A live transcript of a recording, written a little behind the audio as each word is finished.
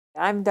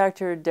I'm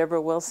Dr.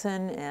 Deborah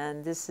Wilson,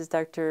 and this is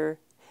Dr.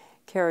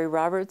 Carrie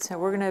Roberts, and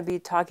we're going to be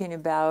talking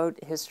about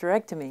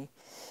hysterectomy.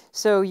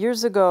 So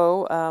years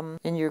ago,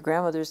 in your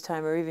grandmother's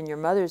time or even your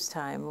mother's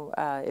time,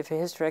 if a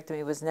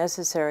hysterectomy was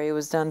necessary, it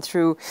was done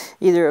through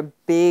either a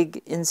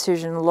big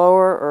incision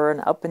lower or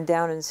an up and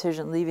down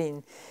incision,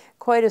 leaving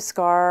quite a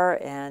scar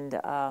and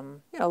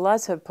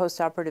lots of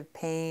postoperative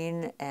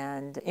pain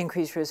and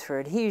increased risk for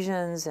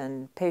adhesions,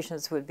 and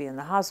patients would be in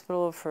the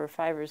hospital for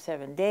 5 or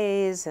 7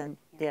 days, and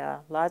yeah,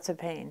 lots of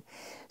pain.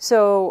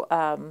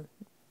 So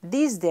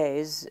these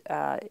days,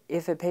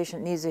 if a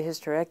patient needs a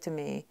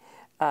hysterectomy,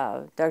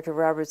 Dr.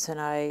 Roberts and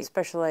I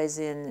specialize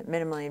in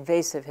minimally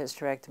invasive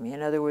hysterectomy.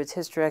 In other words,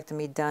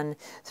 hysterectomy done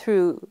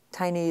through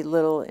tiny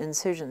little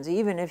incisions,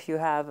 even if you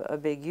have a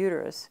big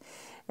uterus.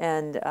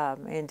 And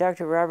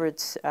Dr.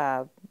 Roberts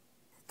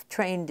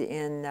trained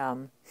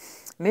in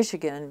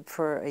Michigan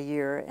for a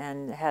year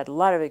and had a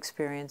lot of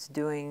experience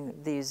doing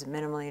these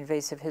minimally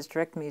invasive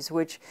hysterectomies,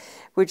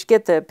 which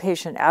get the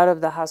patient out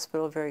of the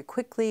hospital very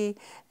quickly,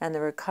 and the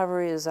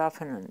recovery is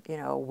often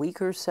a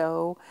week or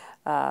so.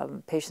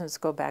 Patients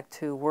go back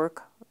to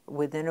work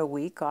within a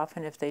week,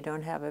 often if they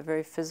don't have a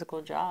very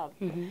physical job.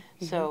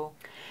 So.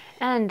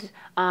 And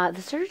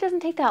the surgery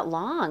doesn't take that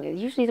long. It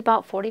usually is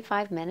about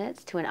 45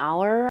 minutes to an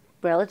hour.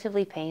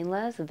 Relatively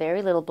painless,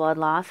 very little blood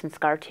loss and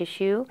scar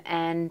tissue,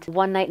 and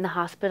one night in the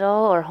hospital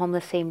or home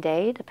the same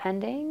day,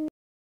 depending.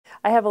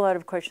 I have a lot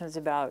of questions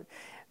about,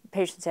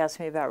 patients ask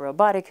me about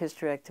robotic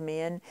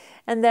hysterectomy,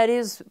 and that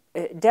is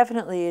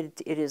definitely,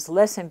 it is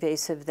less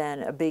invasive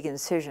than a big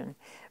incision,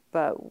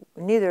 but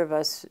neither of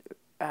us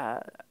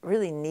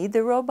really need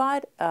the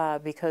robot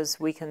because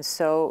we can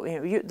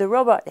sew. The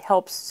robot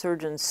helps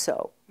surgeons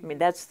sew. I mean,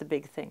 that's the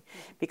big thing,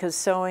 because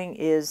sewing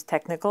is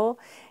technical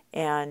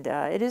and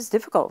it is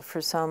difficult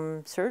for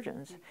some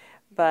surgeons,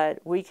 but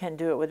we can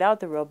do it without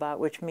the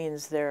robot, which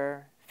means there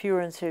are fewer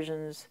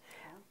incisions,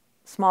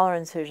 smaller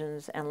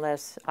incisions, and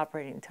less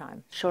operating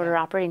time. Shorter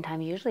operating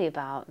time, usually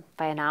about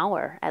by an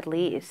hour at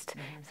least.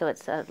 So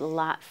it's a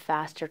lot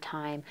faster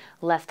time,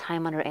 less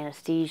time under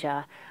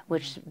anesthesia,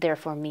 which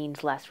therefore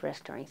means less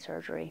risk during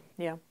surgery.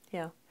 Yeah,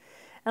 yeah.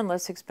 And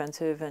less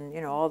expensive, and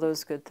all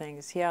those good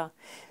things. Yeah.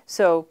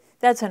 So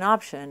that's an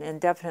option,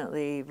 and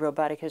definitely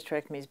robotic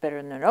hysterectomy is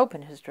better than an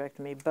open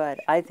hysterectomy, but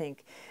I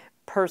think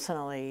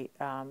personally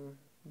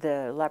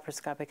the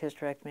laparoscopic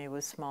hysterectomy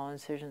with small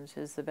incisions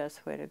is the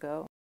best way to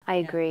go. I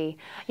agree.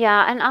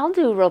 Yeah, and I'll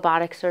do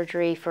robotic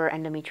surgery for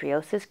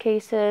endometriosis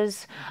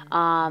cases,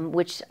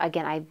 which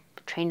again, I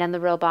trained on the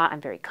robot.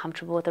 I'm very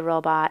comfortable with the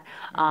robot.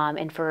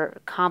 And for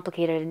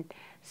complicated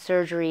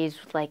surgeries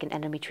like an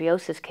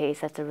endometriosis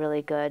case, that's a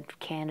really good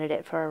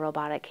candidate for a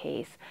robotic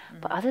case.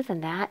 But other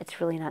than that,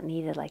 it's really not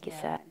needed, like you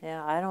said.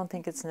 Yeah, I don't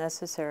think it's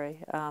necessary.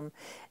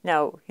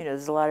 Now,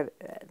 there's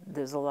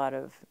a lot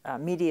of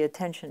media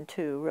attention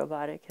to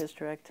robotic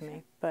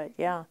hysterectomy, but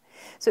yeah.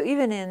 So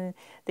even in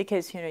the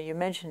case, you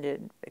mentioned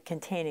it,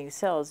 containing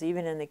cells,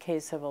 even in the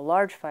case of a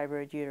large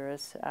fibroid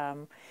uterus,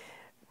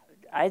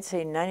 I'd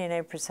say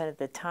 99% of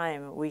the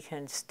time we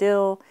can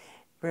still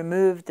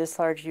remove this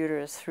large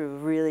uterus through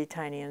really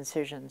tiny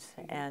incisions,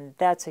 and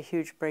that's a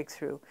huge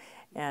breakthrough,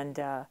 and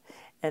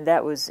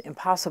that was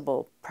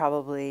impossible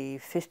probably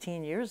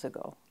 15 years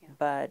ago,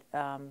 but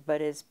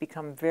it's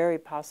become very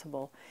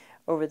possible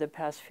over the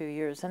past few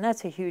years, and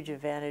that's a huge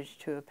advantage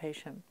to a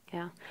patient.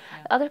 Yeah.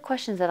 Other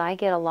questions that I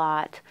get a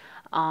lot,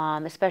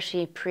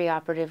 especially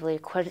preoperatively,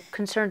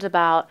 concerns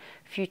about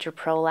future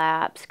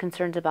prolapse,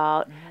 concerns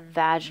about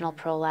vaginal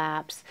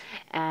prolapse,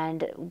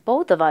 and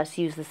both of us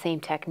use the same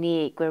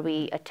technique where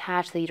we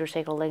attach the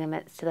uterosacral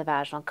ligaments to the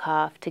vaginal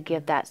cuff to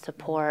give that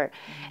support.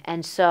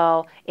 And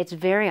so it's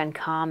very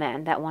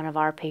uncommon that one of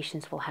our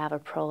patients will have a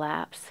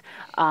prolapse.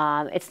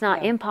 It's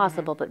not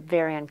impossible, but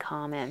very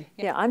uncommon.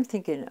 Yeah, I'm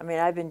thinking, I mean,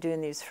 I've been doing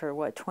these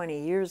for,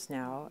 20 years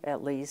now,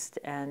 at least,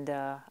 and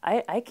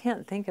I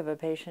can't think of a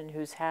patient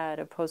who's had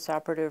a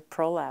postoperative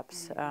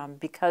prolapse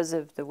because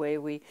of the way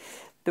we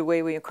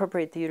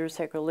incorporate the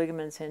uterosacral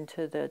ligaments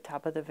into the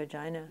top of the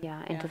vagina.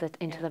 Yeah, into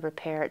the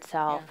repair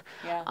itself.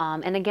 Yeah.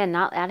 And again,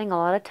 not adding a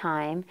lot of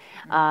time.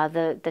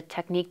 The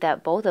technique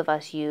that both of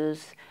us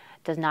use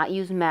does not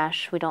use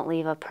mesh. We don't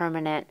leave a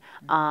permanent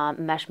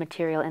mesh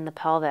material in the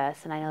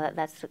pelvis, and I know that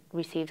that's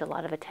received a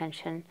lot of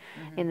attention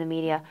in the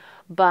media.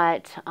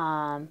 But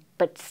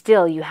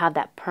still, you have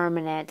that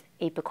permanent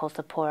apical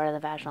support of the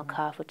vaginal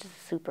cuff, which is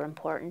super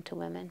important to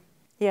women.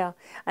 Yeah,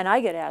 and I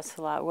get asked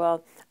a lot,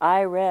 well,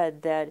 I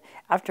read that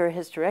after a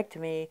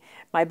hysterectomy,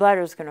 my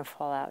bladder is going to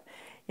fall out.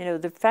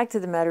 The fact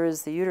of the matter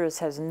is the uterus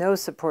has no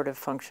supportive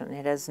function.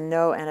 It has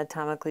no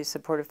anatomically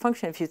supportive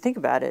function. If you think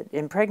about it,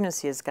 in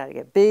pregnancy it's got to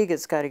get big,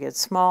 it's got to get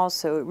small,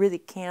 so it really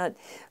can't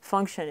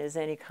function as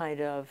any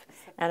kind of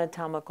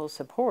anatomical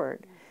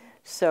support.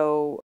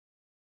 So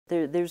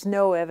there's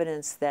no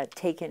evidence that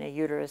taking a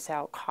uterus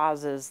out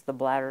causes the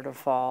bladder to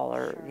fall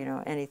or Sure. you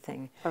know,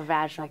 anything. Or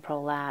vaginal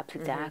prolapse,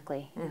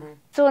 exactly. Mm-hmm.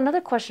 So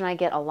another question I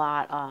get a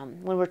lot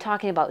when we're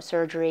talking about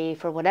surgery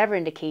for whatever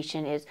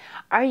indication is,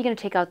 are you going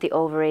to take out the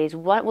ovaries?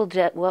 What will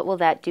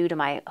that do to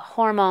my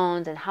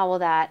hormones, and how will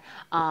that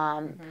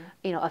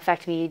you know,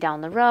 affect me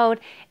down the road?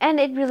 And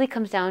it really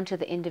comes down to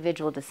the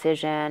individual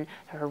decision,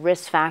 her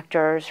risk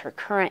factors, her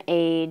current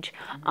age,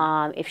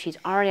 if she's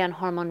already on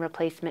hormone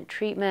replacement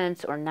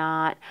treatments or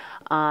not.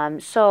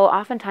 So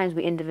oftentimes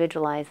we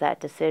individualize that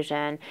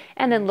decision,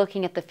 and then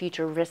looking at the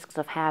future risks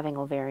of having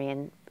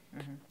ovarian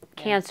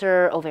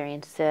cancer,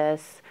 ovarian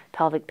cysts,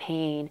 pelvic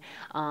pain,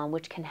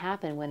 which can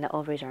happen when the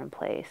ovaries are in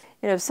place.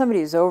 You know, if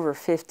somebody's over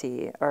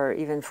 50 or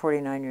even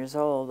 49 years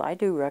old, I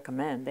do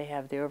recommend they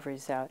have the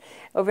ovaries out.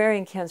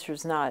 Ovarian cancer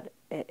is not,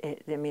 I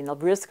mean, the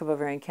risk of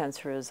ovarian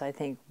cancer is, I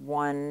think,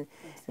 1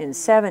 in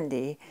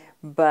 70,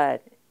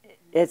 but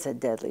it's a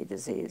deadly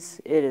disease.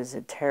 It is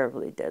a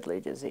terribly deadly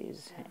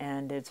disease,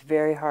 and it's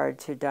very hard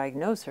to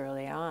diagnose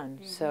early on.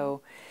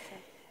 So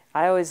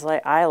I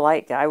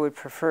would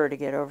prefer to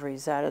get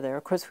ovaries out of there.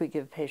 Of course, we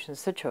give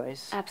patients the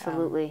choice.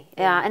 Absolutely.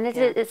 Yeah, and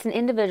it's an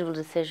individual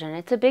decision.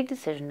 It's a big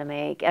decision to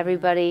make.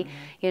 Everybody,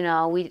 you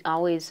know, we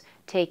always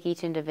take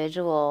each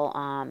individual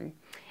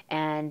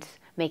and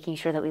making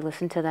sure that we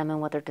listen to them and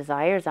what their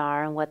desires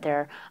are and what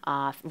their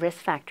risk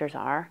factors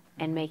are,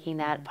 and making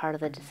that part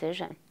of the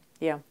decision.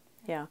 Yeah.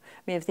 Yeah,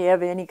 I mean, if they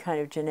have any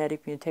kind of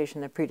genetic mutation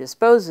that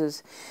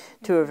predisposes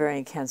to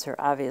ovarian cancer,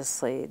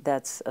 obviously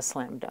that's a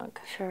slam dunk.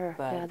 Sure,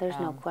 but, yeah, there's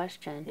no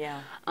question. Yeah.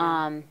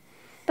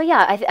 But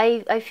yeah,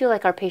 I feel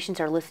like our patients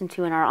are listened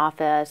to in our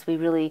office. We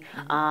really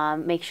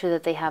make sure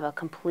that they have a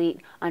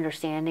complete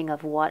understanding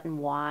of what and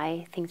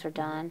why things are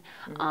done.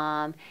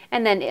 And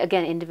then,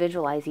 again,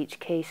 individualize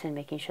each case and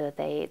making sure that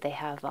they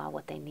have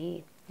what they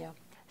need. Yeah.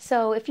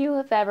 So if you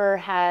have ever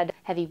had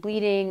heavy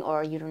bleeding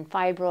or uterine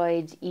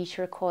fibroids,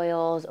 Escher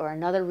coils, or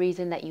another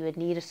reason that you would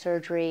need a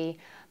surgery,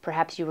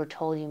 perhaps you were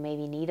told you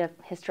maybe need a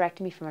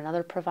hysterectomy from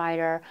another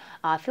provider,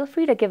 feel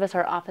free to give us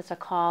our office a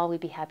call. We'd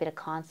be happy to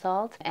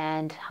consult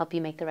and help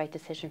you make the right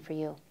decision for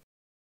you.